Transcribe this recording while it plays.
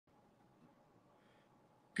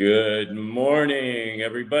Good morning,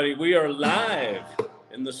 everybody. We are live.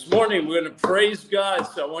 And this morning, we're going to praise God.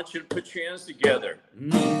 So I want you to put your hands together.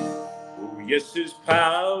 Oh, yes, His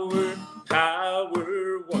power,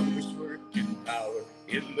 wonders working power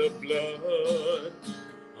in the blood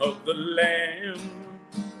of the Lamb.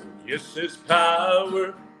 Oh, yes, His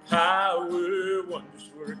power, wonders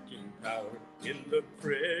working power in the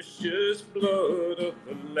precious blood of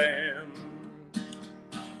the Lamb.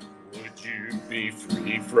 Would you be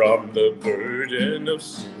free from the burden of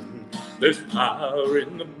sin? There's power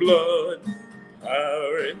in the blood,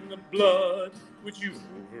 power in the blood. Would you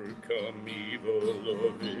overcome evil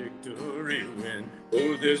or victory win?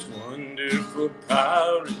 Oh, there's wonderful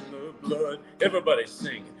power in the blood. Everybody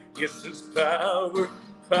sing. Yes, there's power,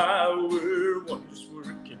 wonders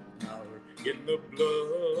working power in the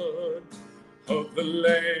blood of the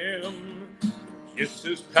Lamb. Yes,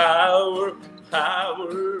 there's power,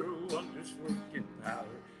 wonders working power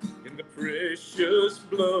in the precious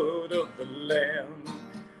blood of the Lamb.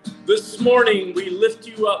 This morning we lift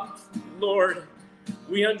you up, Lord.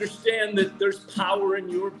 We understand that there's power in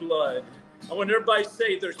your blood. I want everybody to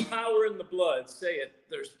say there's power in the blood. Say it.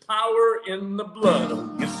 There's power in the blood.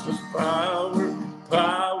 Oh, yes, there's power,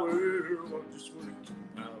 wonders working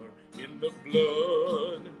power in the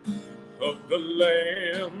blood of the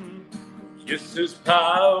Lamb. Yes, there's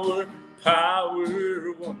power,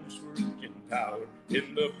 wonders working power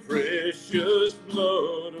in the precious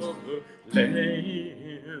blood of the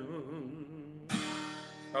Lamb.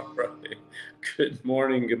 All right. Good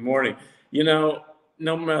morning. Good morning. You know,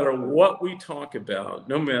 no matter what we talk about,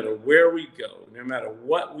 no matter where we go, no matter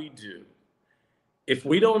what we do, if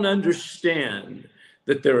we don't understand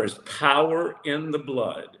that there is power in the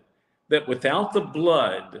blood, that without the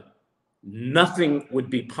blood, nothing would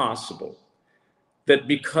be possible, that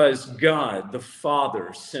because God, the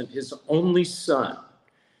Father, sent his only Son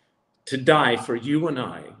to die for you and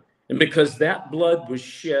I, and because that blood was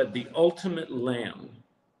shed, the ultimate lamb,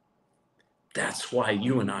 that's why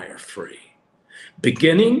you and I are free.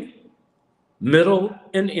 Beginning, middle,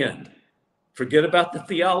 and end. Forget about the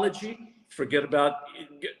theology, forget about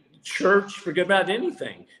church, forget about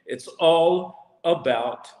anything. It's all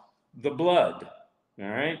about the blood. All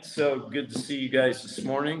right, so good to see you guys this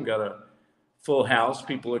morning. Got a full house.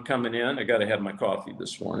 People are coming in. I got to have my coffee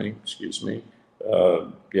this morning. Excuse me.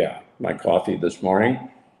 My coffee this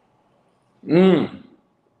morning. And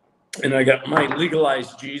I got my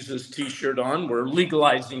Legalize Jesus t-shirt on. We're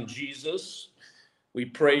legalizing Jesus. We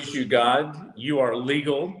praise you, God. You are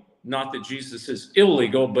legal. Not that Jesus is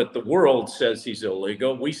illegal, but the world says he's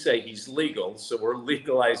illegal. We say he's legal. So we're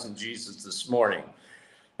legalizing Jesus this morning.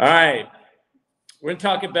 All right. We're going to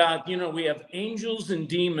talk about, we have angels and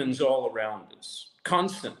demons all around us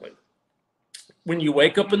constantly. When you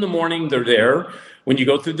wake up in the morning, they're there. When you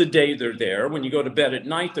go through the day, they're there. When you go to bed at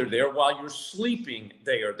night, they're there. While you're sleeping,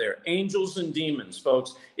 they are there. Angels and demons,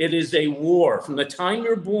 folks. It is a war. From the time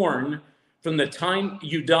you're born, from the time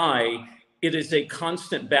you die, it is a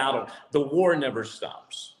constant battle. The war never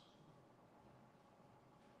stops.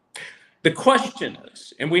 The question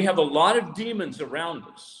is, and we have a lot of demons around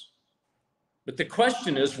us, but the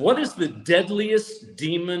question is, what is the deadliest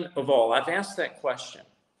demon of all? I've asked that question. I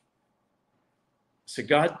said,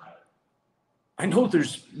 God, I know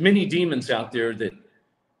there's many demons out there that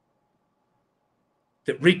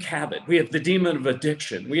wreak havoc. We have the demon of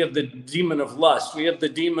addiction. We have the demon of lust. We have the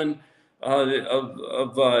demon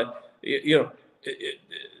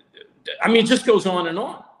it just goes on and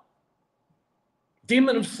on.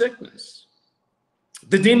 Demon of sickness.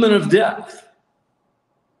 The demon of death.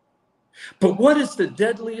 But what is the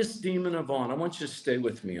deadliest demon of all? I want you to stay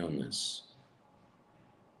with me on this.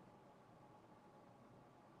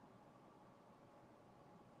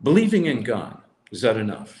 Believing in God, is that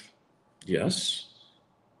enough? Yes.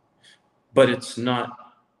 But it's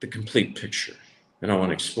not the complete picture. And I want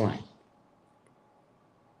to explain.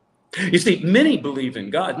 You see, many believe in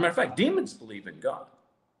God. Matter of fact, demons believe in God.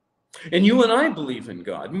 And you and I believe in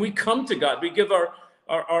God. And we come to God. We give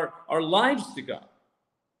our lives to God.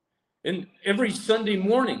 And every Sunday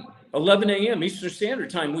morning, 11 a.m. Eastern Standard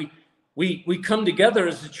Time, we come together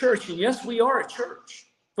as a church. And yes, we are a church.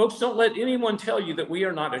 Folks, don't let anyone tell you that we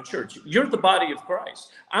are not a church. You're the body of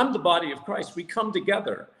Christ. I'm the body of Christ. We come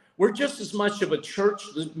together. We're just as much of a church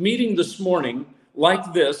meeting this morning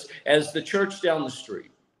like this as the church down the street.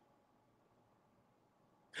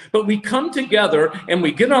 But we come together and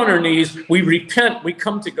we get on our knees, we repent, we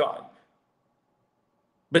come to God.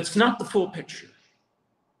 But it's not the full picture.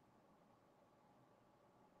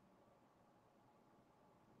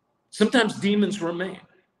 Sometimes demons remain.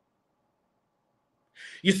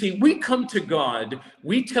 You see, we come to God,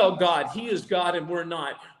 we tell God he is God and we're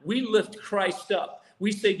not. We lift Christ up.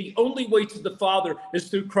 We say the only way to the Father is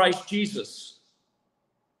through Christ Jesus.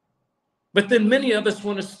 But then many of us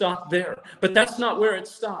want to stop there. But that's not where it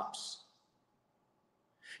stops.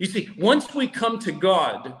 You see, once we come to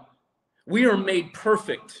God, we are made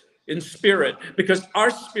perfect in spirit because our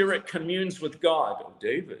spirit communes with God. Oh,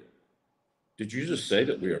 David, did you just say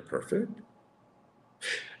that we are perfect?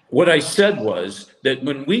 What I said was that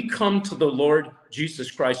when we come to the Lord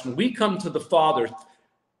Jesus Christ, when we come to the Father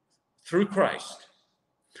through Christ,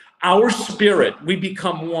 our spirit, we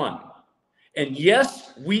become one. And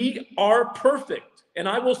yes, we are perfect. And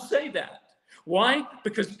I will say that. Why?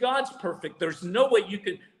 Because God's perfect. There's no way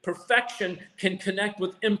perfection can connect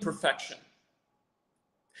with imperfection.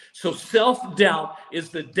 So self-doubt is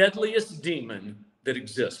the deadliest demon that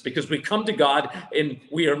exists because we come to God and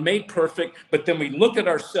we are made perfect, but then we look at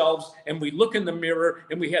ourselves and we look in the mirror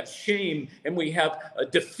and we have shame and we have a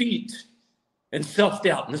defeat and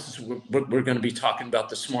self-doubt. And this is what we're going to be talking about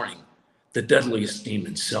this morning. The deadliest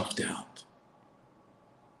demon, self-doubt.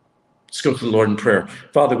 Let's go to the Lord in prayer.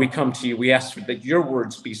 Father, we come to you. We ask that your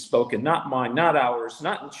words be spoken, not mine, not ours,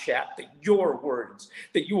 not in chat, but your words,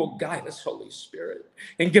 that you will guide us, Holy Spirit,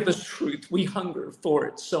 and give us truth. We hunger for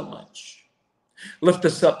it so much. Lift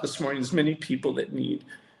us up this morning. There's many people that need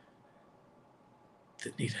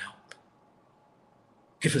help.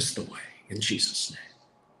 Give us the way in Jesus' name.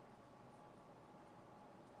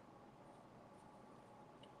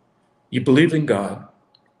 You believe in God.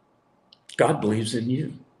 God believes in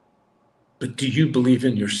you. But do you believe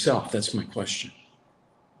in yourself? That's my question.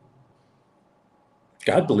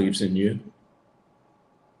 God believes in you.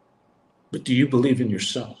 But do you believe in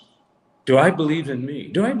yourself? Do I believe in me?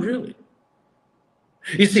 Do I really?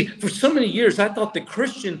 You see, for so many years, I thought the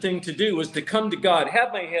Christian thing to do was to come to God,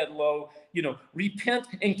 have my head low, repent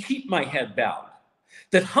and keep my head bowed.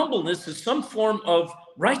 That humbleness is some form of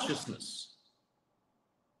righteousness.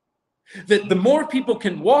 That the more people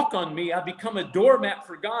can walk on me, I become a doormat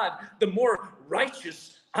for God, the more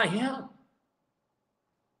righteous I am.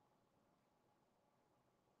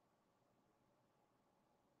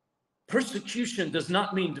 Persecution does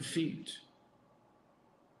not mean defeat.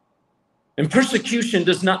 And persecution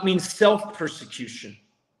does not mean self-persecution.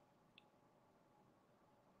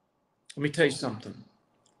 Let me tell you something.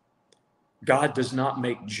 God does not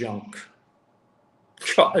make junk.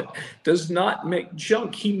 God does not make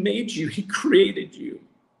junk. He made you. He created you.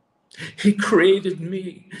 He created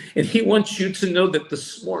me. And he wants you to know that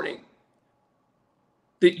this morning,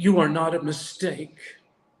 that you are not a mistake.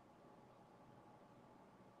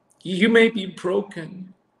 You may be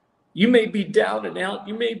broken. You may be down and out.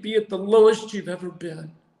 You may be at the lowest you've ever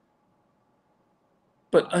been.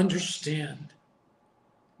 But understand,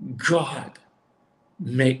 God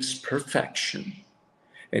makes perfection.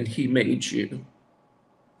 And he made you.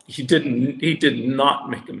 He did not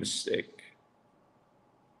make a mistake.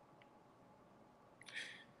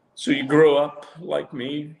 So you grow up like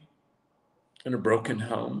me in a broken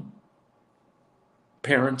home.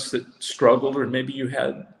 Parents that struggled, or maybe you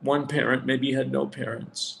had one parent, maybe you had no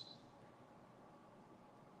parents.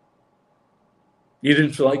 You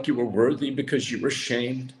didn't feel like you were worthy because you were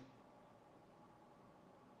shamed,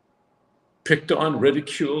 picked on,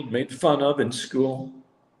 ridiculed, made fun of in school.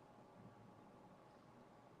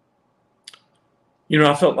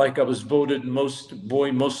 I felt like I was voted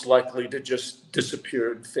most likely to just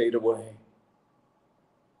disappear and fade away.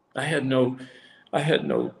 I had no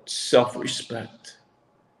self-respect.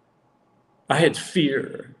 I had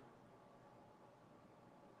fear.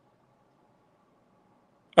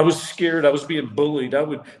 I was scared. I was being bullied. I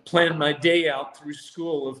would plan my day out through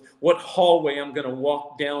school of what hallway I'm going to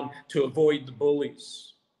walk down to avoid the bullies.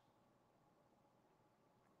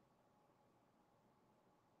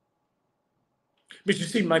 But you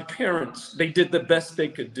see, my parents, they did the best they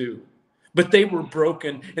could do. But they were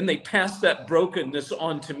broken, and they passed that brokenness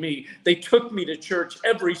on to me. They took me to church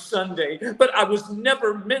every Sunday, but I was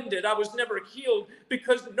never mended. I was never healed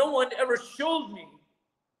because no one ever showed me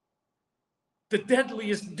the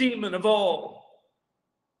deadliest demon of all.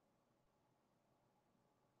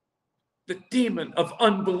 The demon of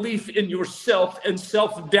unbelief in yourself and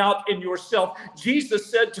self-doubt in yourself. Jesus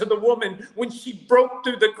said to the woman when she broke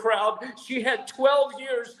through the crowd, she had 12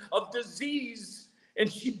 years of disease, and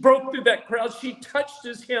she broke through that crowd. She touched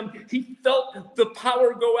his hem. He felt the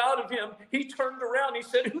power go out of him. He turned around. He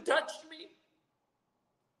said, "Who touched me?"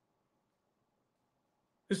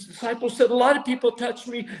 His disciples said, "A lot of people touched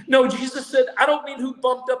me." No, Jesus said, "I don't mean who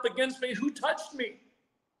bumped up against me. Who touched me?"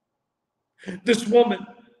 This woman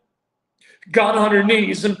got on her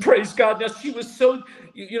knees and praised God. Now, she was so,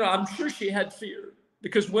 I'm sure she had fear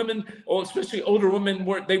because women, especially older women,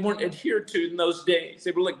 weren't adhered to in those days.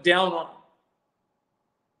 They were looked down on.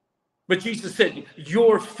 But Jesus said,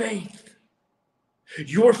 your faith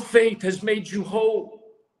has made you whole.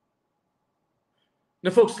 Now,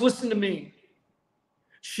 folks, listen to me.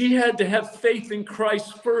 She had to have faith in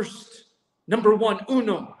Christ first. Number one,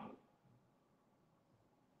 uno.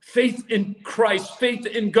 Faith in Christ, faith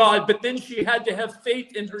in God, but then she had to have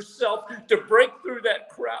faith in herself to break through that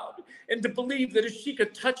crowd and to believe that if she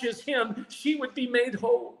could touch his hem, she would be made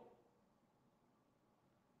whole.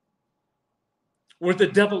 Where the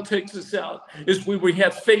devil takes us out is we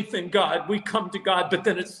have faith in God, we come to God, but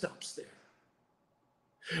then it stops there.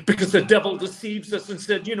 Because the devil deceives us and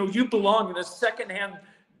said, you belong in a secondhand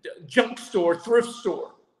junk store, thrift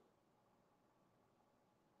store.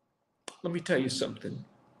 Let me tell you something.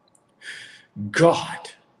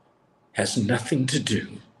 God has nothing to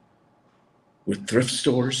do with thrift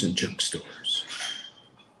stores and junk stores.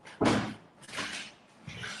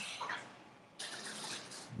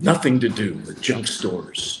 Nothing to do with junk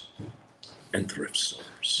stores and thrift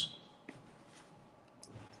stores.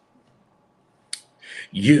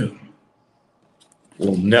 You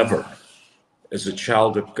will never, as a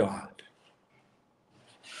child of God,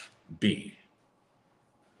 be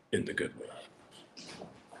in the Goodwill.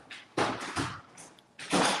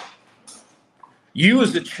 You,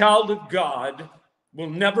 as a child of God, will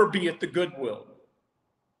never be at the Goodwill.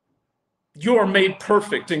 You are made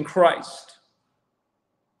perfect in Christ.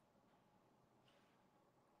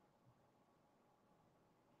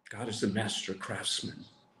 God is a master craftsman.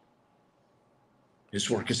 His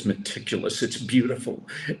work is meticulous. It's beautiful.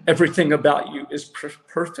 Everything about you is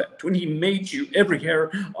perfect. When he made you, every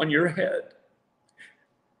hair on your head.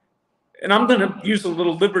 And I'm going to use a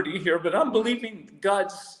little liberty here, but I'm believing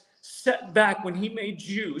God's set back when he made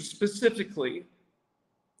you specifically.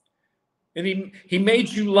 And he made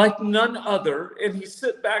you like none other. And he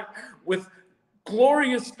sat back with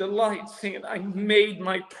glorious delight saying, I made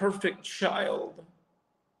my perfect child.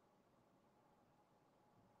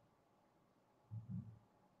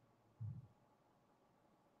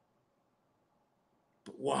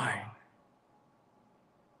 But why?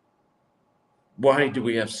 Why do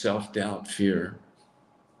we have self-doubt, fear?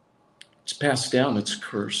 It's passed down, it's a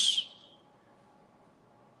curse.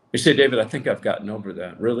 You say, David, I think I've gotten over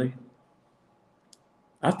that. Really?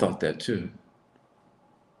 I thought that too.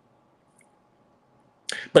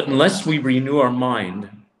 But unless we renew our mind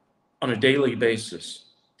on a daily basis,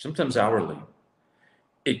 sometimes hourly,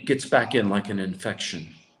 it gets back in like an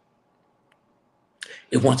infection.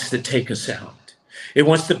 It wants to take us out. It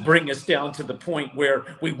wants to bring us down to the point where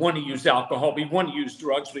we want to use alcohol, we want to use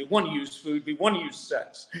drugs, we want to use food, we want to use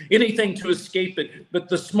sex, anything to escape it. But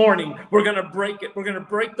this morning, we're going to break it. We're going to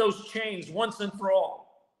break those chains once and for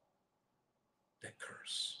all. That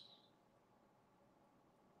curse.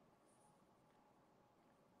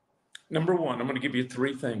 Number one, I'm going to give you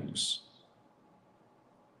three things.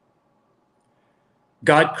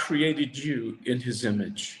 God created you in his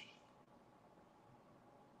image.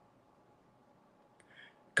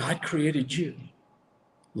 God created you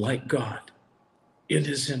like God in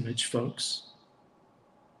his image, folks.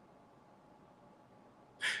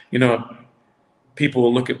 People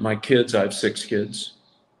will look at my kids. I have 6 kids.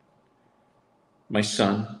 My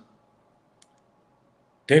son.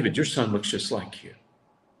 David, your son looks just like you.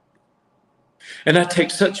 And I take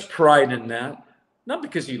such pride in that. Not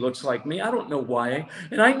because he looks like me. I don't know why.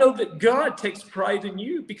 And I know that God takes pride in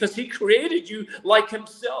you because he created you like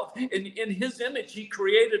himself. In his image, he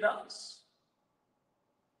created us.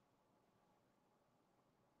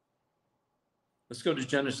 Let's go to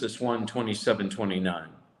Genesis 1:27-29.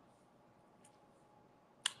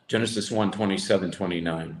 Genesis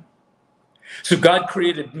 1:27-29. So God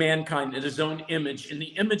created mankind in his own image. In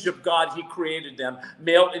the image of God, he created them.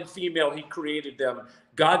 Male and female, he created them.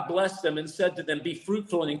 God blessed them and said to them, be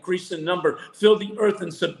fruitful and increase in number. Fill the earth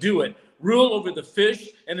and subdue it. Rule over the fish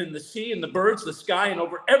and in the sea and the birds, the sky, and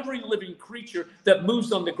over every living creature that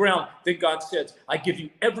moves on the ground. Then God says, I give you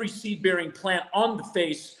every seed-bearing plant on the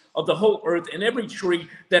face of the whole earth and every tree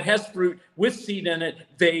that has fruit with seed in it.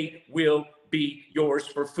 They will be yours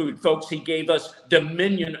for food. Folks, he gave us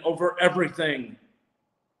dominion over everything.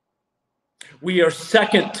 We are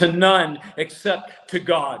second to none except to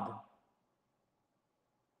God.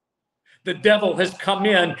 The devil has come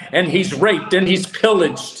in and he's raped and he's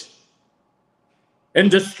pillaged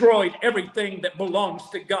and destroyed everything that belongs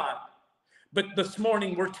to God. But this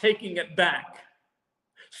morning we're taking it back,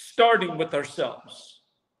 starting with ourselves,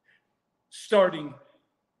 starting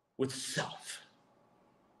with self.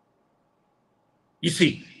 You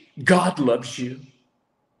see, God loves you,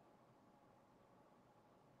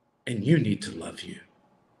 and you need to love you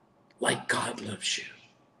like God loves you.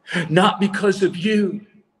 Not because of you,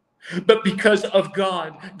 but because of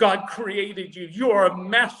God. God created you. You are a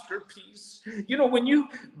masterpiece. You know, when you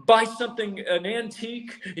buy something, an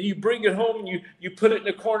antique, and you bring it home and you put it in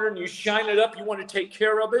a corner and you shine it up, you want to take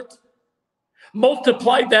care of it.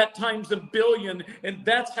 Multiply that times 1,000,000,000, and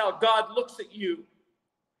that's how God looks at you.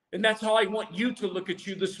 And that's how I want you to look at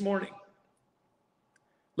you this morning.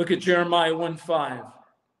 Look at Jeremiah 1:5.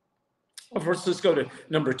 Well, first, let's go to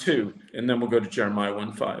number 2, and then we'll go to Jeremiah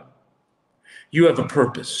 1:5. You have a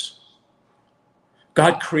purpose.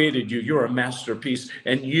 God created you. You're a masterpiece,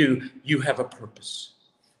 and you have a purpose.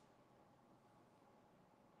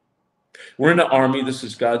 We're in an army. This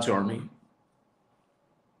is God's army.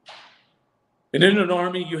 And in an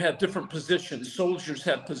army, you have different positions. Soldiers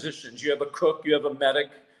have positions. You have a cook, you have a medic,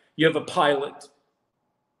 you have a pilot.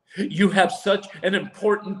 You have such an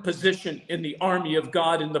important position in the army of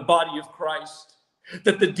God, in the body of Christ,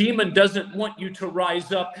 that the demon doesn't want you to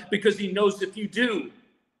rise up, because he knows if you do,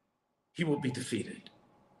 he will be defeated.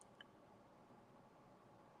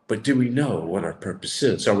 But do we know what our purpose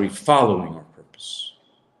is? Are we following our purpose?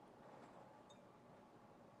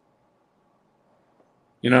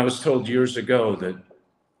 You know, I was told years ago that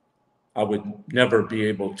I would never be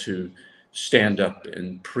able to stand up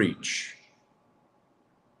and preach.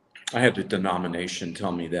 I had a denomination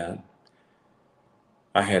tell me that.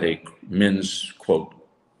 I had a men's, quote,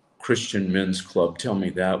 Christian men's club tell me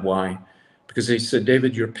that. Why? Because they said,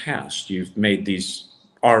 David, you're past. You've made these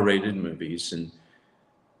R-rated movies, and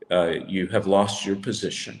you have lost your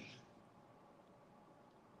position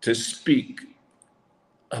to speak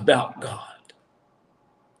about God.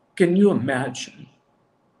 Can you imagine?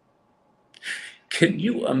 Can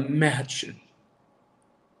you imagine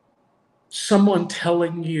someone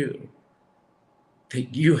telling you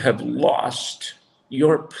that you have lost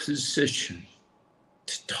your position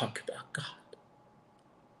to talk about God?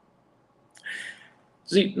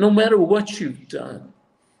 See, no matter what you've done,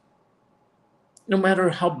 no matter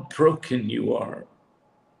how broken you are,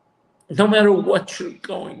 no matter what you're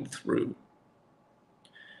going through,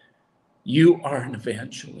 you are an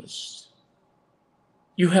evangelist.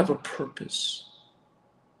 You have a purpose.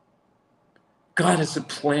 God has a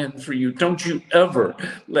plan for you. Don't you ever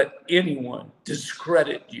let anyone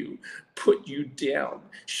discredit you, put you down,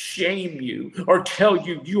 shame you, or tell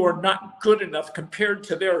you you are not good enough compared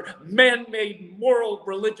to their man-made moral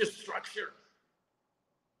religious structure.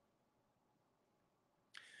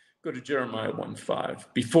 Go to Jeremiah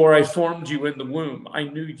 1:5. Before I formed you in the womb, I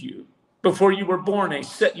knew you. Before you were born, I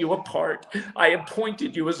set you apart. I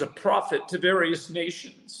appointed you as a prophet to various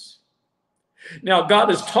nations. Now,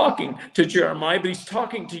 God is talking to Jeremiah, but he's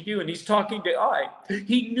talking to you, and he's talking to I.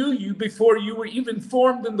 He knew you before you were even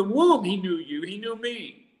formed in the womb. He knew you. He knew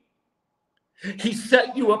me. He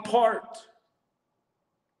set you apart.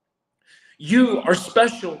 You are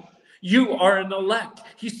special. You are an elect.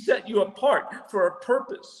 He set you apart for a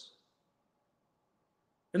purpose.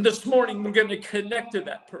 And this morning, we're going to connect to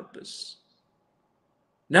that purpose.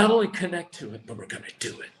 Not only connect to it, but we're going to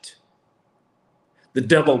do it. The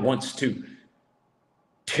devil wants to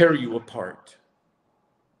tear you apart,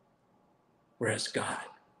 whereas God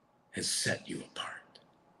has set you apart.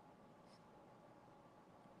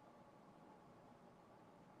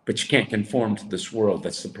 But you can't conform to this world.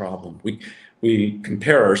 That's the problem. We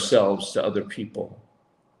compare ourselves to other people.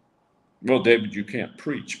 Well, David, you can't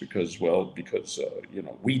preach because we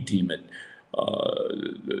deem it,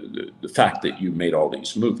 the fact that you made all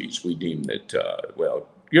these movies, we deem that,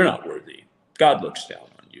 you're not worthy. God looks down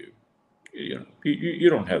on you. You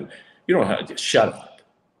don't have to shut up.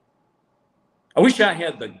 I wish I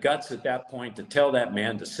had the guts at that point to tell that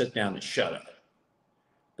man to sit down and shut up.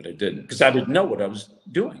 But I didn't, because I didn't know what I was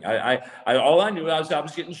doing. All I knew was I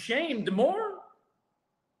was getting shamed more.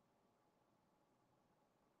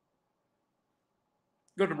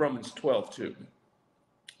 Go to Romans 12:2.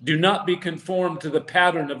 Do not be conformed to the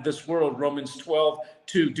pattern of this world, Romans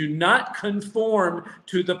 12:2. Do not conform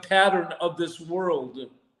to the pattern of this world.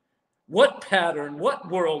 What pattern? What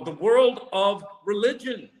world? The world of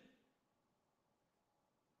religion.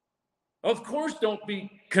 Of course, don't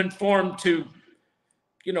be conformed to,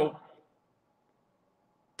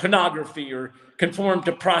 pornography, or conform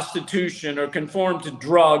to prostitution, or conform to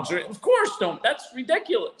drugs. Of course don't. That's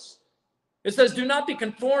ridiculous. It says, do not be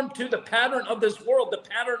conformed to the pattern of this world, the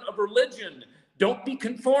pattern of religion. Don't be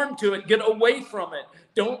conformed to it. Get away from it.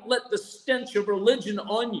 Don't let the stench of religion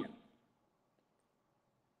on you. It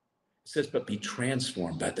says, but be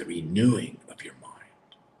transformed by the renewing of your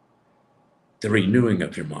mind. the renewing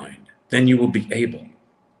of your mind. Then you will be able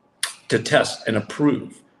to test and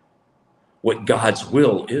approve what God's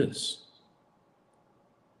will is.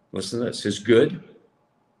 Listen to this, his good,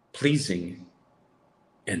 pleasing,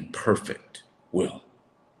 and perfect will.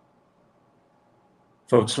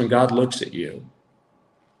 Folks, when God looks at you,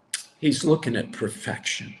 he's looking at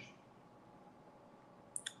perfection.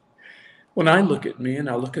 When I look at me and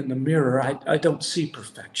I look in the mirror, I don't see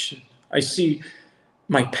perfection. I see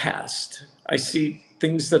my past. I see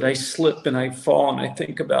things that I slip and I fall and I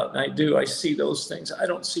think about and I do. I see those things. I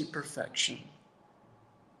don't see perfection.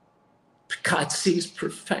 But God sees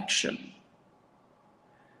perfection.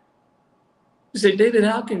 You say, David,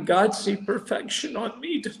 how can God see perfection on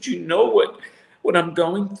me? Don't you know what I'm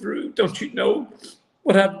going through? Don't you know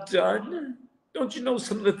what I've done? Don't you know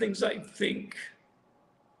some of the things I think?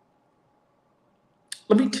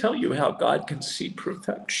 Let me tell you how God can see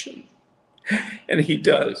perfection. And he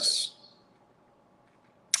does.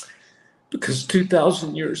 Because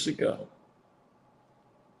 2,000 years ago,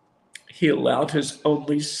 he allowed his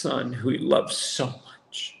only son, who he loved so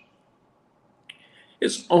much,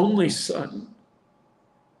 his only son,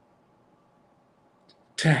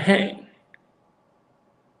 to hang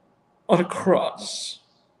on a cross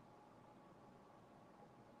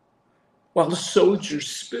while the soldiers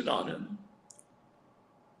spit on him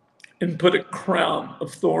and put a crown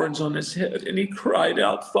of thorns on his head. And he cried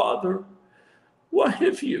out, Father, why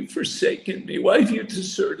have you forsaken me? Why have you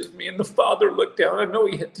deserted me? And the father looked down. I know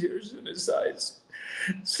he had tears in his eyes,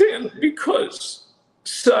 saying, because,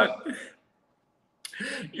 son,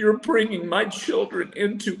 you're bringing my children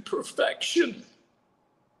into perfection.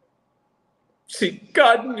 See,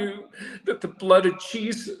 God knew that the blood of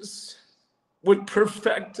Jesus would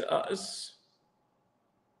perfect us.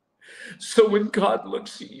 So when God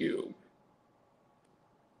looks at you,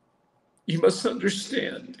 you must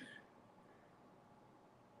understand,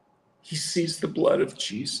 he sees the blood of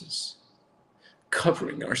Jesus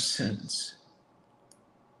covering our sins.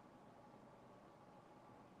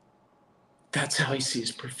 That's how he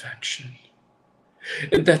sees perfection.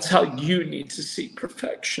 And that's how you need to see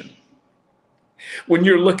perfection. When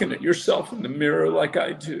you're looking at yourself in the mirror like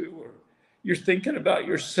I do, or you're thinking about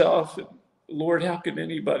yourself, and Lord, how can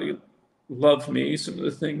anybody love me? Some of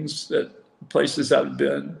the things that places I've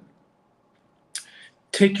been.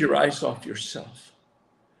 Take your eyes off yourself.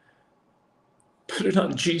 Put it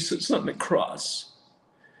on Jesus on the cross,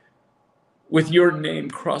 with your name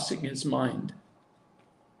crossing his mind,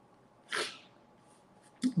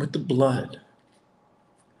 with the blood.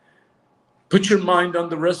 Put your mind on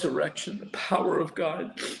the resurrection, the power of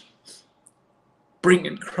God,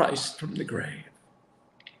 bringing Christ from the grave.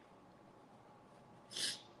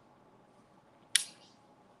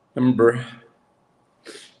 Number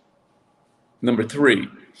 3,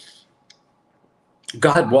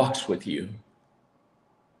 God walks with you.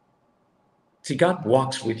 See, God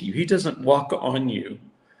walks with you. He doesn't walk on you.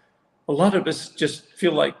 A lot of us just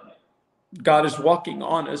feel like God is walking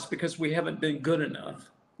on us because we haven't been good enough.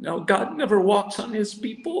 No, God never walks on his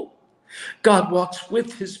people. God walks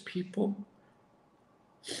with his people.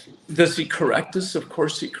 Does he correct us? Of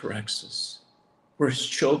course he corrects us. We're his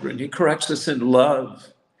children. He corrects us in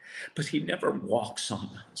love, but he never walks on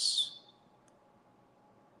us.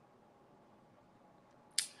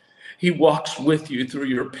 He walks with you through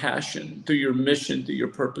your passion, through your mission, through your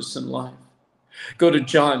purpose in life. Go to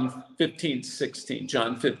John 15:16.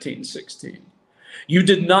 John 15:16. You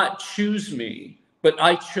did not choose me, but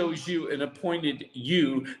I chose you and appointed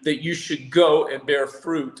you that you should go and bear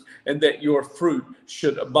fruit, and that your fruit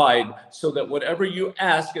should abide, so that whatever you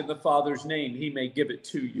ask in the Father's name, he may give it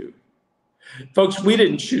to you. Folks, we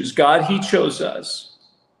didn't choose God. He chose us.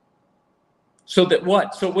 So that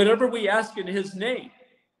what? So whatever we ask in his name,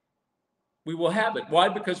 we will have it. Why?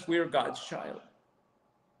 Because we are God's child.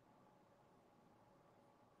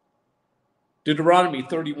 Deuteronomy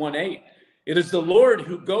 31:8. It is the Lord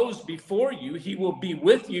who goes before you. He will be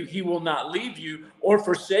with you. He will not leave you or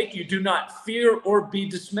forsake you. Do not fear or be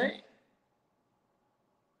dismayed.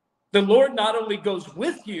 The Lord not only goes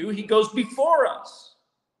with you, he goes before us.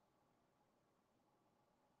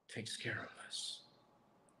 Takes care of us.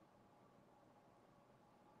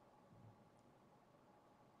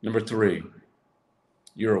 Number 3,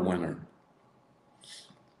 you're a winner.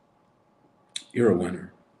 You're a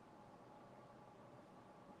winner.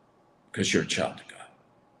 Because you're a child of God.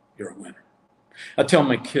 You're a winner. I tell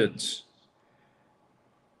my kids,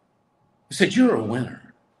 I said, you're a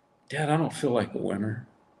winner. Dad, I don't feel like a winner.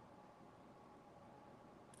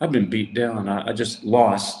 I've been beat down. I just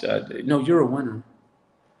lost. No, you're a winner.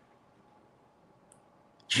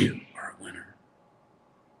 You are a winner.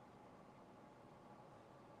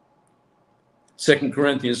 2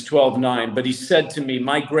 Corinthians 12:9, but he said to me,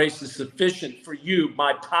 my grace is sufficient for you.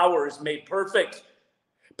 My power is made perfect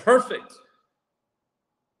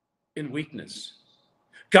in weakness.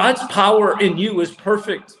 God's power in you is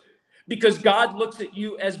perfect because God looks at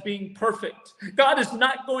you as being perfect. God is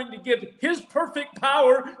not going to give his perfect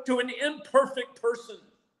power to an imperfect person.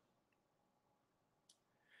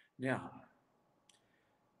 Now,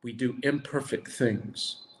 we do imperfect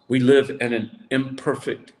things. We live in an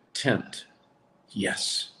imperfect tent.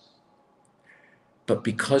 Yes. But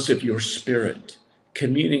because of your spirit,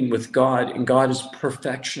 communing with God, and God is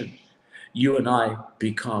perfection, you and I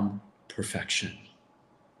become perfection.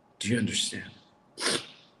 Do you understand?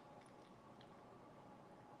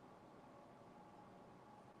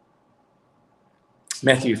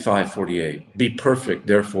 Matthew 5:48, be perfect,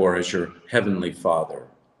 therefore, as your heavenly Father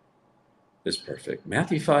is perfect.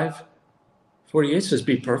 Matthew 5:48 says,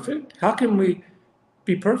 be perfect. How can we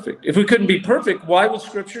be perfect? If we couldn't be perfect, why would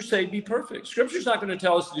Scripture say be perfect? Scripture's not going to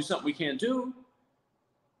tell us to do something we can't do.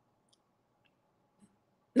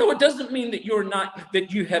 No, it doesn't mean that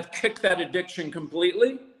that you have kicked that addiction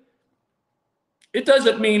completely. It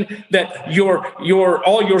doesn't mean that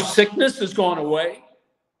all your sickness has gone away.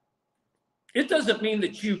 It doesn't mean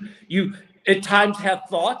that you at times have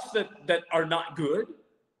thoughts that are not good.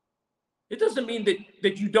 It doesn't mean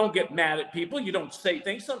that you don't get mad at people, you don't say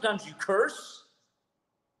things. Sometimes you curse.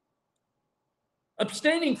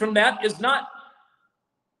 Abstaining from that is not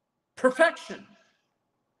perfection.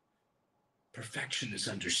 Perfection is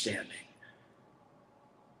understanding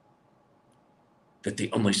that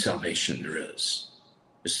the only salvation there is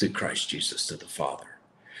through Christ Jesus to the Father.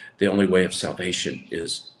 The only way of salvation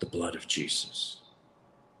is the blood of Jesus,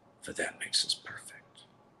 for that makes us perfect.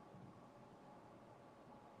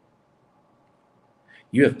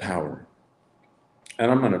 You have power,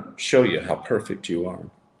 and I'm going to show you how perfect you are.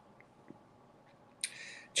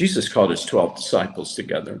 Jesus called his 12 disciples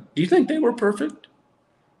together. Do you think they were perfect?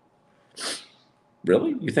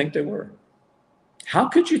 Really? You think they were? How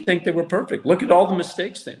could you think they were perfect? Look at all the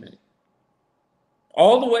mistakes they made.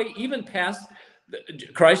 All the way, even past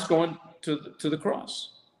Christ going to the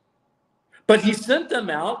cross. But he sent them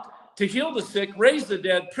out to heal the sick, raise the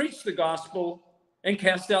dead, preach the gospel, and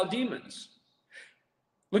cast out demons.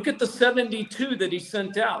 Look at the 72 that he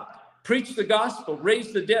sent out. Preach the gospel,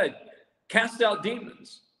 raise the dead, cast out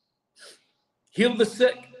demons, heal the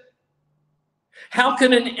sick. How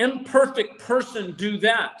can an imperfect person do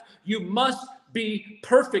that? You must be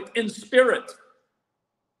perfect in spirit.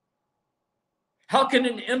 How can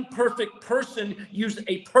an imperfect person use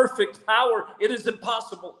a perfect power? It is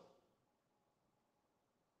impossible.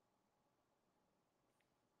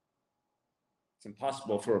 It's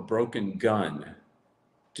impossible for a broken gun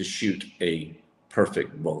to shoot a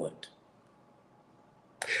perfect bullet.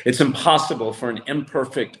 It's impossible for an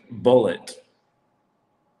imperfect bullet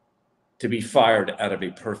to be fired out of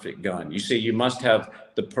a perfect gun. You see, you must have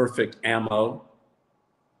the perfect ammo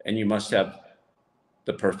and you must have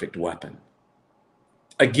the perfect weapon.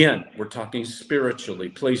 Again, we're talking spiritually.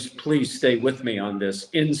 Please stay with me on this.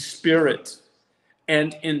 In spirit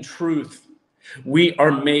and in truth, we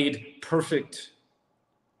are made perfect.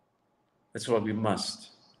 That's why we must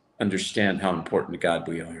understand how important to God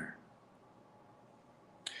we are.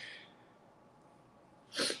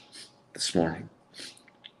 This morning,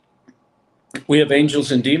 we have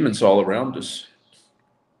angels and demons all around us.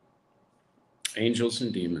 Angels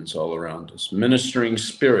and demons all around us. Ministering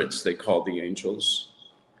spirits, they call the angels.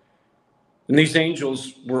 And these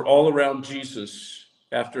angels were all around Jesus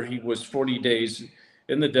after he was 40 days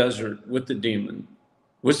in the desert with the demon,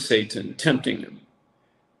 with Satan, tempting him.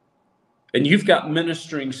 And you've got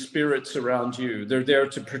ministering spirits around you. They're there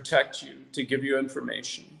to protect you, to give you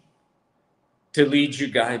information, to lead you,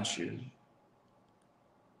 guide you.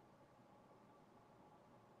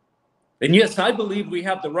 And yes, I believe we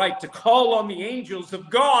have the right to call on the angels of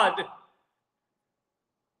God.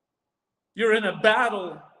 You're in a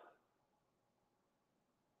battle.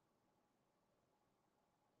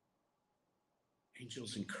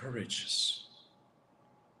 Angels encourage us.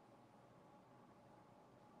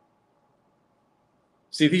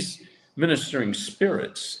 See, these ministering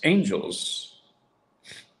spirits, angels,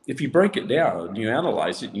 if you break it down, you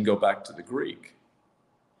analyze it, and you go back to the Greek.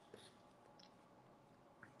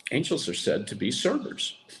 Angels are said to be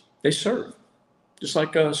servers. They serve, just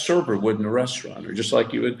like a server would in a restaurant, or just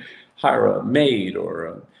like you would hire a maid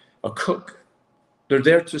or a cook. They're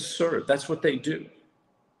there to serve. That's what they do.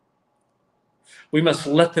 We must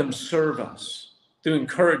let them serve us through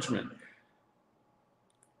encouragement,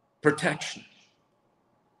 protection.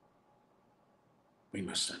 We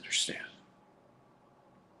must understand.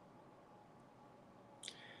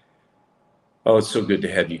 Oh, it's so good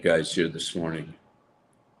to have you guys here this morning.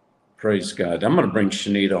 Praise God. I'm going to bring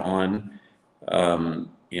Shanita on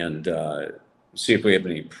and see if we have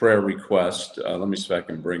any prayer requests. Let me see if I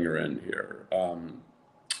can bring her in here.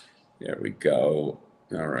 There we go.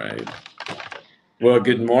 All right. Well,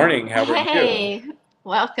 good morning. How are you? Hey,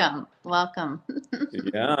 welcome.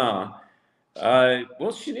 Yeah.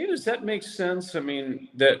 Well, Shanita, does that make sense? I mean,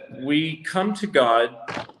 that we come to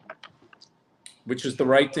God, which is the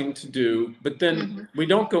right thing to do, but then we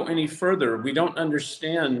don't go any further. We don't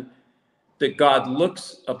understand that God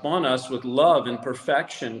looks upon us with love and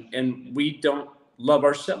perfection, and we don't love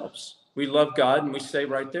ourselves. We love God, and we stay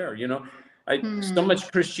right there. So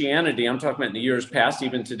much Christianity, I'm talking about in the years past,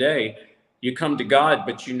 even today, you come to God,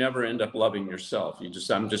 but you never end up loving yourself.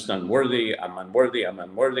 I'm just unworthy, I'm unworthy,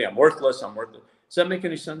 I'm worthless, I'm worthless. Does that make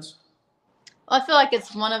any sense? Well, I feel like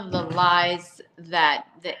it's one of the lies that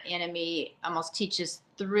the enemy almost teaches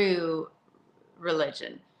through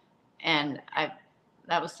religion. And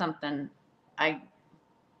that was something I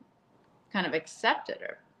kind of accepted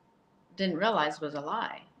or didn't realize was a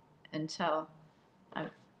lie until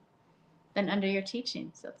I've been under your teaching.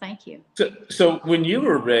 So thank you. So when you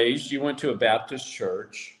were raised, you went to a Baptist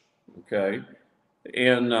church, okay?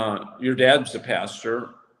 And your dad's a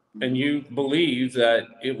pastor, and you believe that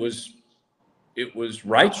it was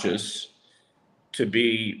righteous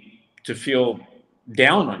to feel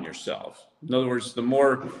down on yourself. In other words, the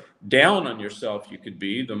more down on yourself you could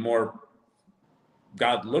be, the more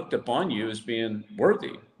God looked upon you as being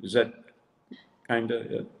worthy. Is that kind of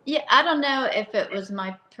it? Yeah, I don't know if it was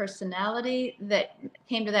my personality that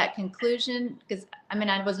came to that conclusion, because I mean,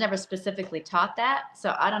 I was never specifically taught that.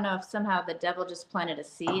 So I don't know if somehow the devil just planted a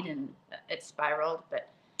seed and it spiraled, but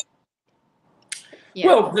yeah.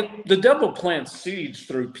 Well, the devil plants seeds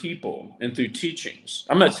through people and through teachings.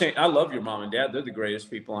 I'm not saying I love your mom and dad; they're the greatest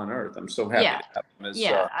people on earth. I'm so happy to have them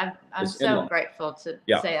I'm as so in-laws. grateful to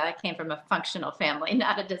say I came from a functional family,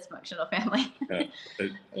 not a dysfunctional family.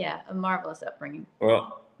 Yeah, a marvelous upbringing.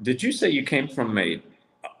 Well, did you say you came from a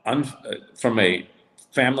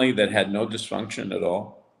family that had no dysfunction at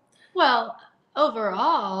all? Well,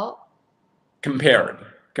 overall, Compared,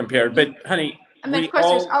 but honey, I mean, of course,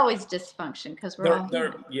 there's always dysfunction because we're all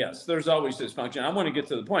human. Yes, there's always dysfunction. I want to get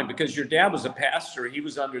to the point because your dad was a pastor. He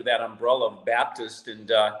was under that umbrella of Baptist,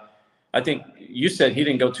 and I think you said he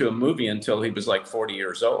didn't go to a movie until he was like 40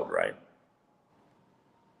 years old, right?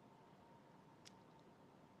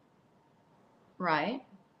 Right.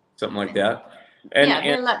 Something like that. And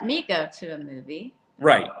they let me go to a movie.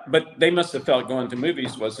 Right, but they must have felt going to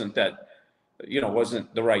movies wasn't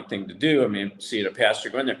the right thing to do. I mean, see a pastor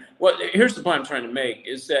going there. Well, here's the point I'm trying to make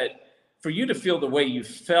is that for you to feel the way you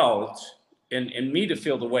felt and me to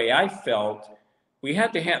feel the way I felt, we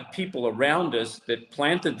had to have people around us that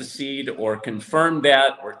planted the seed or confirmed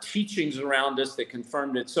that, or teachings around us that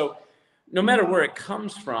confirmed it. So no matter where it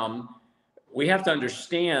comes from, we have to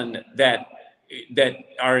understand that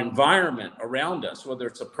our environment around us, whether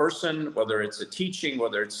it's a person, whether it's a teaching,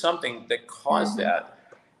 whether it's something that caused that.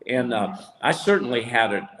 And I certainly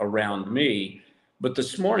had it around me. But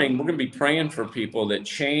this morning, we're going to be praying for people that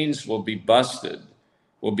chains will be busted,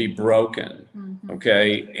 will be broken.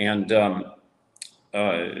 Okay. And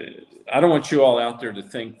I don't want you all out there to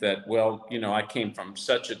think that, well, I came from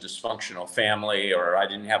such a dysfunctional family, or I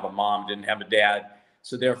didn't have a mom, didn't have a dad,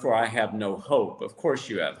 so therefore I have no hope. Of course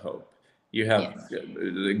you have hope. You have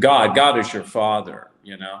God. God is your father,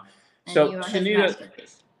 And so you are Shanita,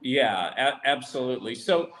 his yeah, absolutely.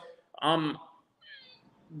 So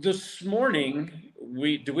this morning,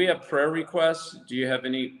 do we have prayer requests? Do you have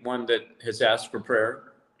anyone that has asked for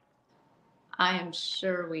prayer? I am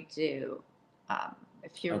sure we do.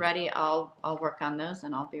 If you're ready, I'll work on those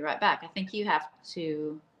and I'll be right back. I think you have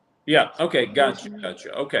to. Yeah. Okay.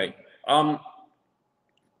 Gotcha. Okay.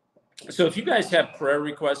 So if you guys have prayer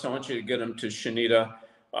requests, I want you to get them to Shanita.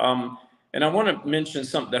 And I want to mention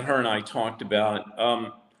something that her and I talked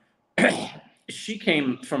about. She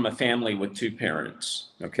came from a family with two parents,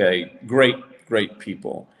 okay? Great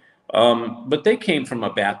people. But they came from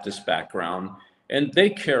a Baptist background, and they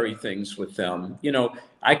carry things with them.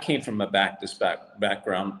 I came from a Baptist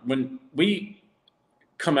background. When we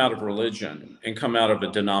come out of religion and come out of a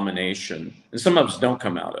denomination, and some of us don't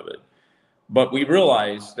come out of it, but we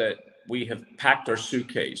realize that we have packed our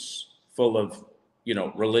suitcase full of,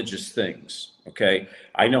 religious things. Okay.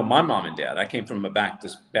 I know my mom and dad, I came from a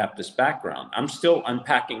Baptist background. I'm still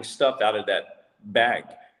unpacking stuff out of that bag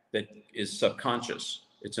that is subconscious.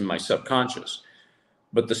 It's in my subconscious.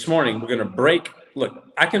 But this morning we're going to look,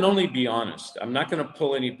 I can only be honest. I'm not going to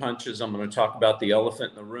pull any punches. I'm going to talk about the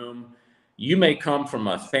elephant in the room. You may come from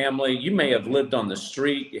a family, you may have lived on the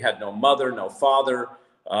street, you had no mother, no father,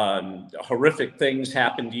 horrific things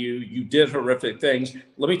happened to you, you did horrific things.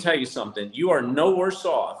 Let me tell you something, you are no worse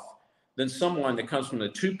off than someone that comes from a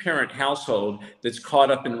two-parent household that's caught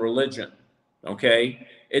up in religion, okay?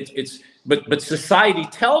 But society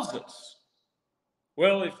tells us,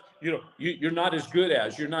 well, if you're not as good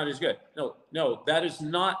as, you're not as good. No, that is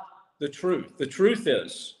not the truth. The truth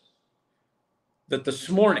is that this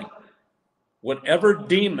morning, whatever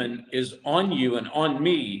demon is on you and on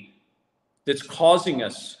me that's causing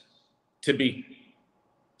us to be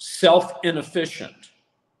self-inefficient,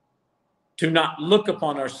 to not look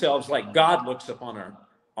upon ourselves like God looks upon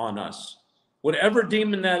on us, whatever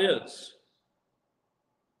demon that is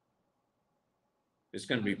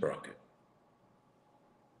going to be broken.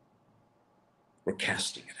 We're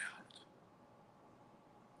casting it out,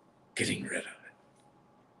 getting rid of it.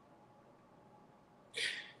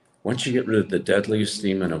 Once you get rid of the deadliest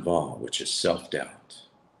demon of all, which is self-doubt,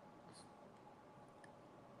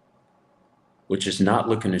 which is not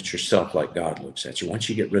looking at yourself like God looks at you, once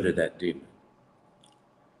you get rid of that demon,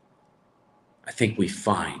 I think we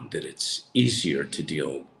find that it's easier to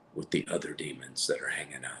deal with the other demons that are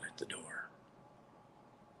hanging out at the door.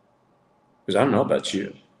 Because I don't know about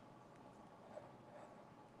you,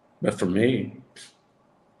 but for me,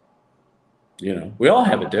 we all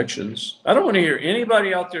have addictions. I don't want to hear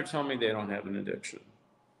anybody out there tell me they don't have an addiction.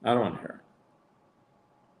 I don't want to hear it.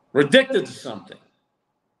 We're addicted to something.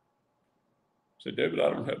 So, David,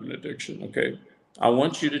 I don't have an addiction. Okay. I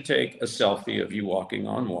want you to take a selfie of you walking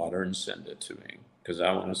on water and send it to me because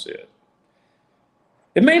I want to see it.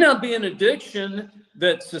 It may not be an addiction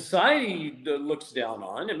that society looks down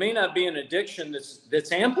on. It may not be an addiction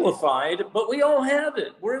that's amplified, but we all have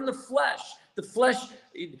it. We're in the flesh. The flesh,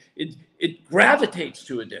 it gravitates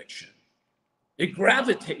to addiction. It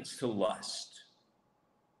gravitates to lust.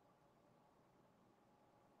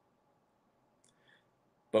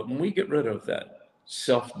 But when we get rid of that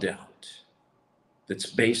self-doubt that's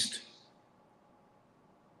based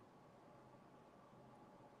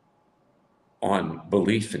on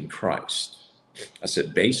belief in Christ, I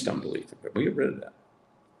said based on belief in Christ, we get rid of that.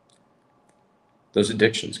 Those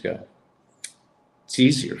addictions go. It's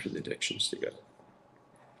easier for the addictions to go.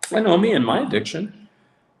 I know me and my addiction.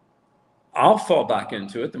 I'll fall back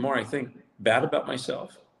into it the more I think bad about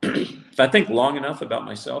myself. If I think long enough about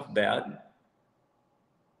myself bad,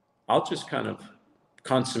 I'll just kind of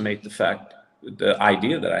consummate the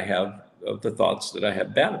idea that I have of the thoughts that I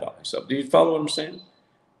have bad about myself. Do you follow what I'm saying?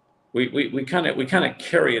 We kind of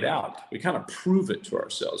carry it out. We kind of prove it to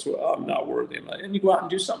ourselves. Well, I'm not worthy. And you go out and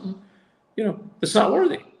do something, that's not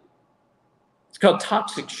worthy. It's called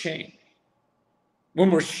toxic shame. When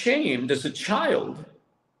we're shamed as a child,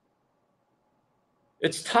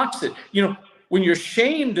 it's toxic. When you're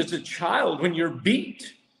shamed as a child, when you're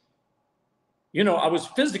beat, I was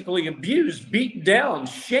physically abused, beaten down,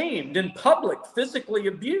 shamed in public, physically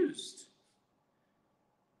abused.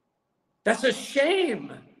 That's a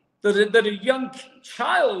shame that a young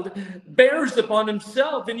child bears upon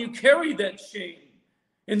himself, and you carry that shame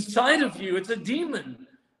inside of you. It's a demon.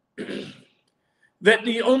 That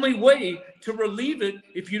the only way to relieve it,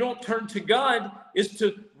 if you don't turn to God, is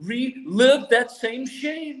to relive that same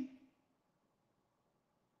shame.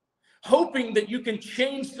 Hoping that you can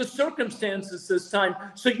change the circumstances this time.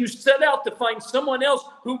 So you set out to find someone else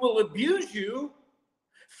who will abuse you,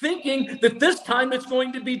 thinking that this time it's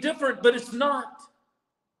going to be different, but it's not.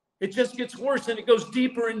 It just gets worse, and it goes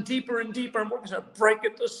deeper and deeper and deeper. And we're going to break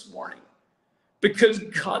it this morning. Because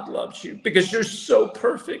God loves you, because you're so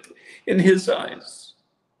perfect in His eyes.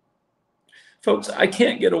 Folks, I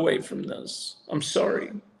can't get away from this. I'm sorry.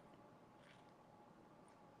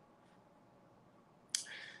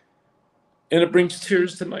 And it brings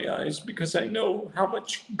tears to my eyes because I know how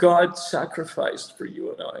much God sacrificed for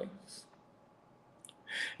you and I.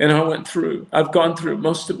 And I've gone through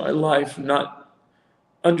most of my life not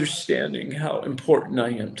understanding how important I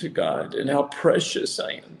am to God and how precious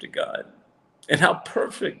I am to God. And how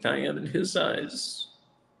perfect I am in His eyes.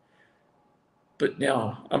 But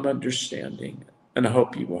now I'm understanding, and I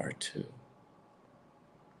hope you are too.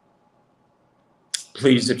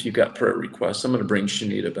 Please, if you've got prayer requests, I'm going to bring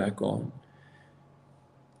Shanita back on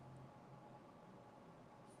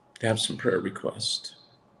to have some prayer requests.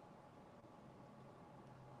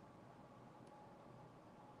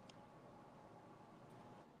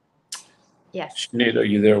 Yes. Shanita, are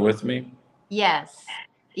you there with me? Yes.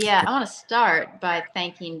 Yeah, I want to start by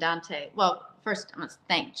thanking Dante. Well, first, I want to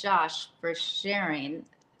thank Josh for sharing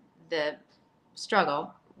the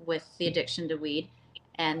struggle with the addiction to weed.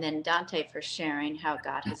 and then Dante for sharing how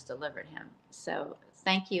God has delivered him. So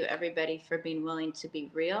thank you, everybody, for being willing to be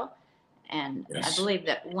real. And I Yes. believe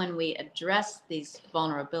that when we address these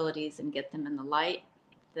vulnerabilities and get them in the light,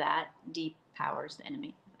 that depowers the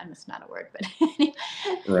enemy. That's not a word, but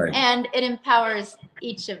Right. and it empowers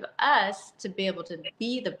each of us to be able to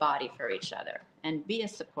be the body for each other and be a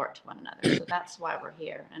support to one another. So that's why we're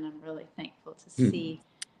here, and I'm really thankful to see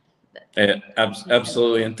that.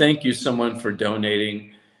 Absolutely, and thank you, someone, for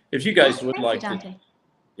donating. If you guys would Thank you, like to, Dante.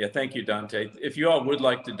 yeah, thank you, Dante. If you all would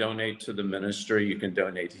like to donate to the ministry, you can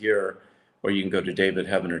donate here, or you can go to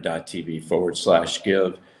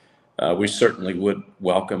davidheavener.tv/give. We certainly would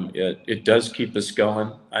welcome it. It does keep us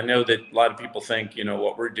going. I know that a lot of people think,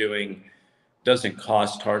 what we're doing doesn't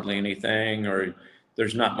cost hardly anything, or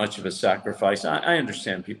there's not much of a sacrifice. I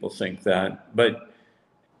understand people think that, but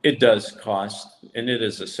it does cost, and it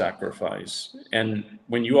is a sacrifice. And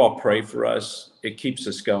when you all pray for us, it keeps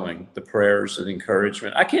us going. The prayers and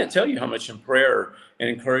encouragement. I can't tell you how much in prayer and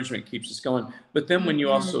encouragement keeps us going. But then when you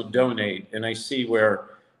also donate, and I see where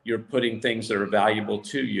you're putting things that are valuable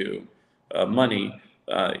to you, money,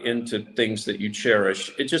 into things that you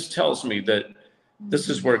cherish, it just tells me that this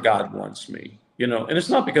is where God wants me. And it's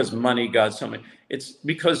not because money got something. It's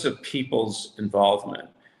because of people's involvement.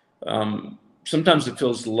 Sometimes it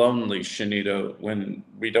feels lonely, Shanita, when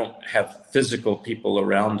we don't have physical people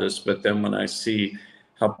around us. But then when I see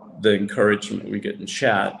how the encouragement we get in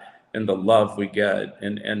chat and the love we get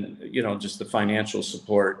and just the financial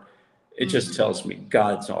support, it just tells me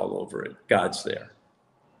God's all over it. God's there.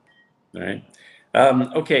 All right.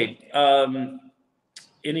 Okay.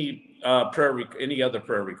 Any other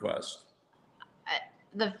prayer requests?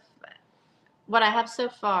 The what I have so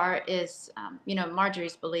far is,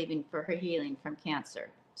 Marjorie's believing for her healing from cancer.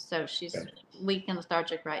 So she's weak and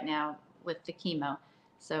lethargic right now with the chemo.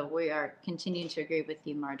 So we are continuing to agree with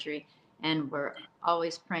you, Marjorie. And we're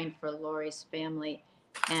always praying for Lori's family.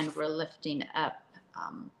 And we're lifting up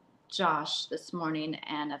Josh this morning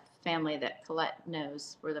and a family that Colette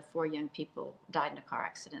knows, where the 4 young people died in a car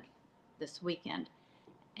accident this weekend.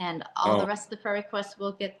 And all the rest of the prayer requests,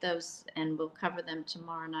 we'll get those and we'll cover them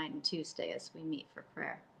tomorrow night and Tuesday as we meet for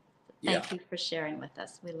prayer. Thank you for sharing with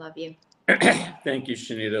us. We love you. Thank you,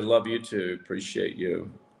 Shanita. Love you too. Appreciate you.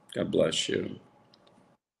 God bless you.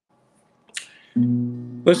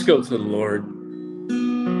 Let's go to the Lord.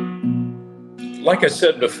 Like I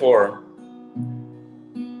said before,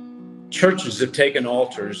 churches have taken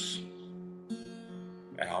altars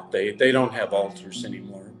out. They don't have altars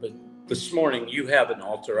anymore. But this morning, you have an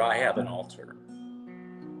altar. I have an altar.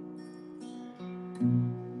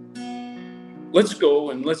 Let's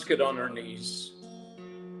go and let's get on our knees.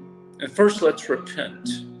 And first, let's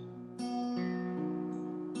repent.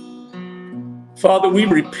 Father, we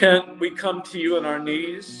repent. We come to you on our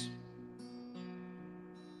knees.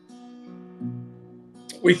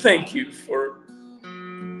 We thank you for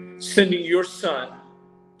sending your Son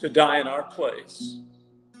to die in our place.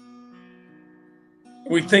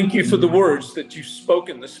 We thank you for the words that you've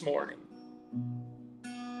spoken this morning.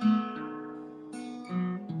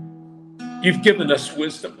 You've given us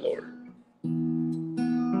wisdom, Lord.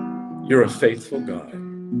 You're a faithful God.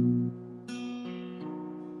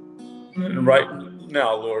 And right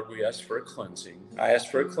now, Lord, we ask for a cleansing. I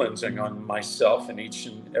ask for a cleansing on myself and each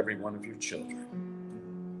and every one of your children.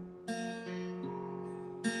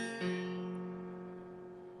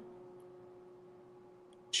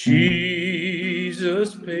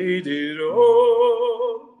 Jesus paid it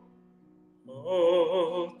all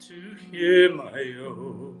to hear my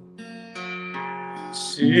own.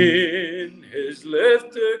 Sin has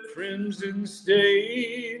left a crimson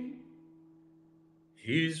stain.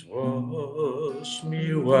 He's washed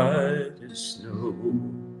me white as snow.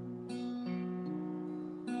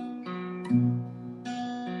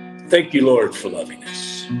 Thank you, Lord, for loving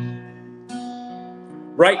us.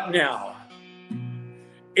 Right now,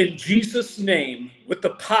 in Jesus' name, with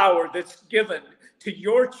the power that's given to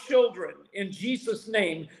your children, in Jesus'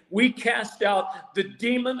 name, we cast out the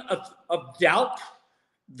demon of doubt,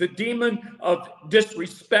 the demon of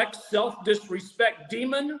disrespect, self-disrespect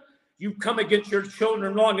demon. You come against your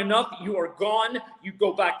children long enough, you are gone. You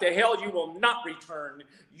go back to hell, you will not return.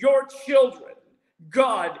 Your children,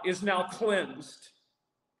 God is now cleansed.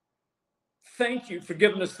 Thank you for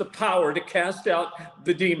giving us the power to cast out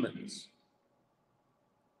the demons.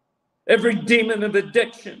 Every demon of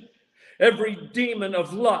addiction, every demon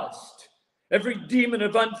of lust, every demon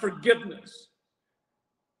of unforgiveness,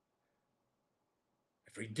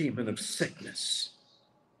 every demon of sickness,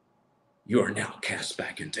 you are now cast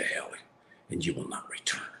back into hell and you will not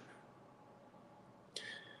return.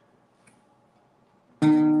 I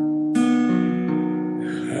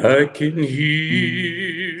can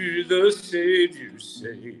hear the Savior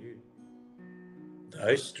say,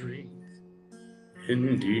 thy strength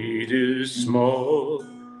indeed is small.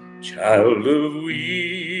 Child of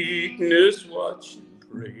weakness, watch and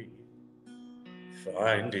pray.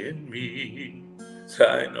 Find in me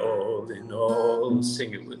thine all in all.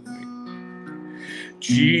 Sing it with me.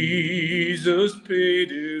 Jesus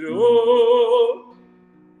paid it all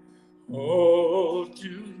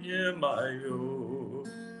to him I owe.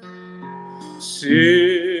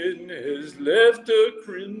 Sin has left a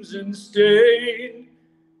crimson stain.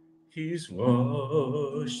 He's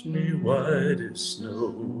washed me white as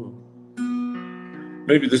snow.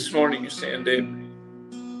 Maybe this morning you're saying, Dave,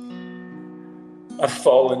 I've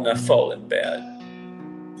fallen bad.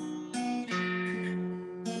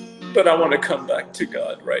 But I want to come back to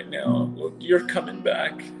God right now. Well, you're coming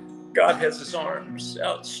back. God has his arms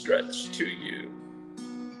outstretched to you.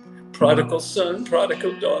 Prodigal son,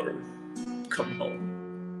 prodigal daughter, come home.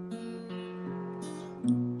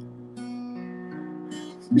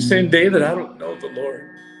 You're saying, David, I don't know the Lord,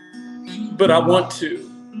 but I want to.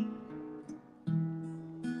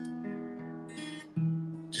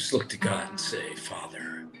 Just look to God and say,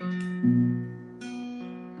 Father,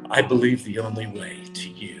 I believe the only way to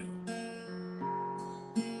you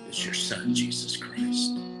is your Son, Jesus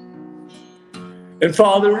Christ. And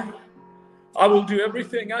Father, I will do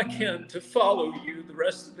everything I can to follow you the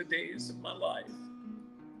rest of the days of my life.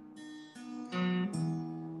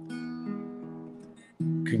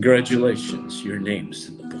 Congratulations, your name's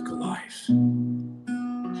in the book of life.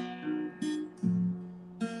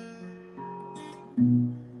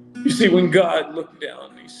 You see, when God looked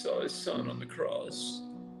down, he saw his son on the cross.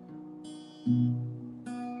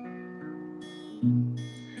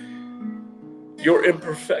 Your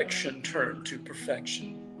imperfection turned to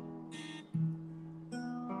perfection.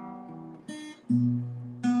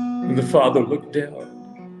 And the Father looked down,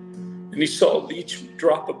 and he saw each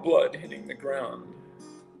drop of blood hitting the ground.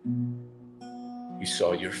 He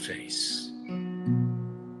saw your face.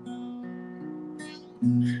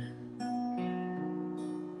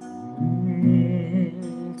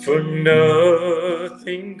 For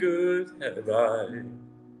nothing good have I,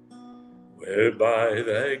 whereby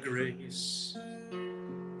thy grace,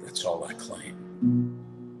 that's all I claim.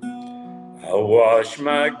 I'll wash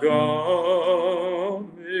my garments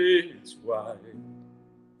white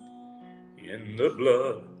in the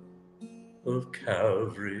blood of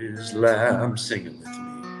Calvary's Lamb. Sing it with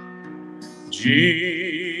me.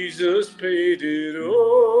 Jesus paid it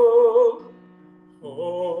all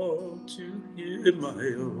to him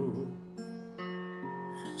I owe.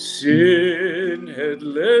 Sin had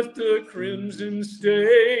left a crimson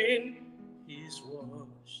stain. He's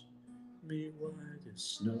washed me white as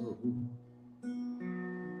snow.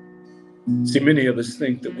 See, many of us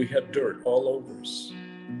think that we have dirt all over us.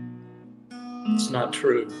 It's not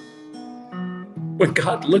true. When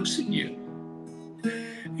God looks at you,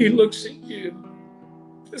 he looks at you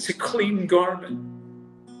as a clean garment.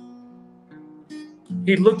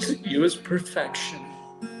 He looks at you as perfection.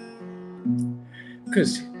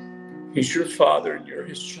 Because he's your father and you're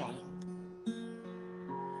his child.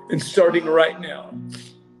 And starting right now,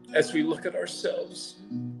 as we look at ourselves,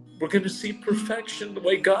 we're going to see perfection the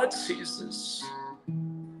way God sees us.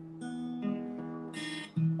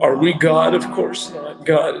 Are we God? Of course not.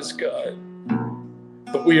 God is God.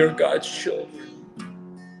 But we are God's children.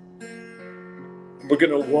 We're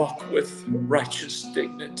going to walk with righteous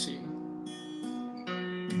dignity.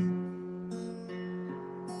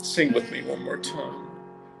 Sing with me one more time.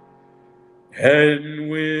 And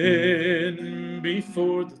when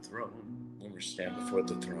before the throne, when we stand before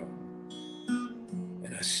the throne,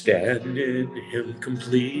 and I stand in him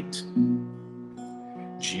complete,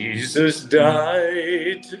 Jesus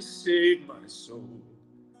died to save my soul.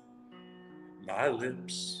 My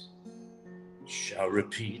lips shall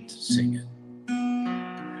repeat, sing it.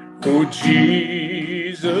 Oh,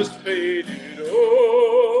 Jesus paid it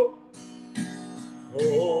all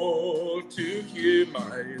to him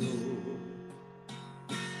I owe.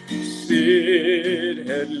 Sin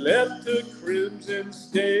had left a crimson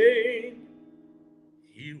stain.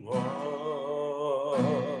 He washed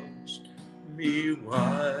me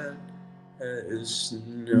white as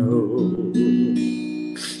snow.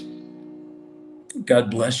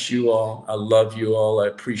 God bless you all. I love you all. I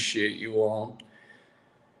appreciate you all.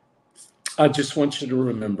 I just want you to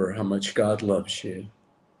remember how much God loves you.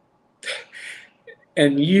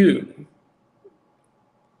 And you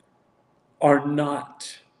are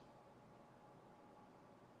not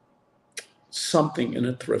something in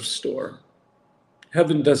a thrift store.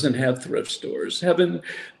 Heaven doesn't have thrift stores. Heaven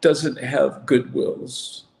doesn't have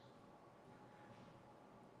Goodwills.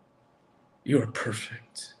 You are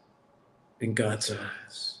perfect in God's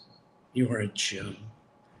eyes. You are a gem,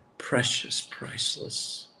 precious,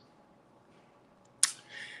 priceless.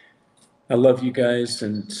 I love you guys,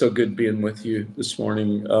 and so good being with you this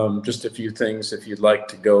morning. Just a few things. If you'd like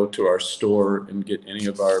to go to our store and get any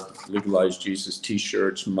of our Legalized Jesus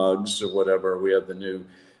t-shirts, mugs, or whatever, we have the new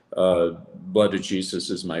Blood of Jesus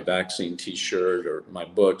is my vaccine t-shirt, or my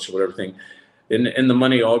books, or whatever thing. And the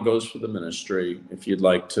money all goes for the ministry. If you'd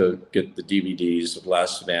like to get the DVDs of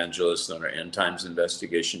Last Evangelist and our End Times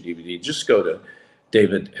Investigation DVD, just go to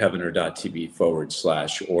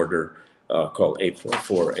davidheavener.tv/order. Call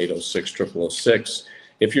 844-806-0006.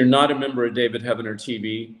 If you're not a member of David Heavener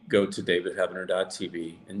TV, go to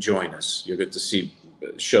davidheavener.tv and join us. You'll get to see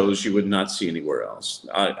shows you would not see anywhere else.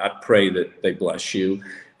 I pray that they bless you.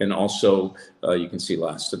 And also, you can see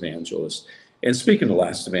Last Evangelist. And speaking of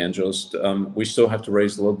Last Evangelist, we still have to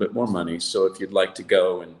raise a little bit more money. So if you'd like to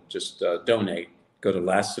go and just donate, go to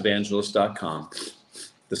lastevangelist.com.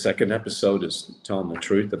 The second episode is telling the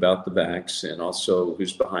truth about the vax and also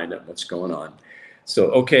who's behind it, what's going on. So,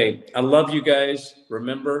 okay, I love you guys.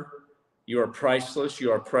 Remember, you are priceless, you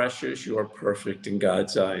are precious, you are perfect in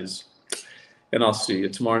God's eyes. And I'll see you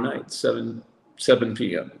tomorrow night, 7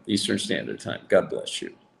 p.m. Eastern Standard Time. God bless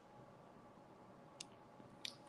you.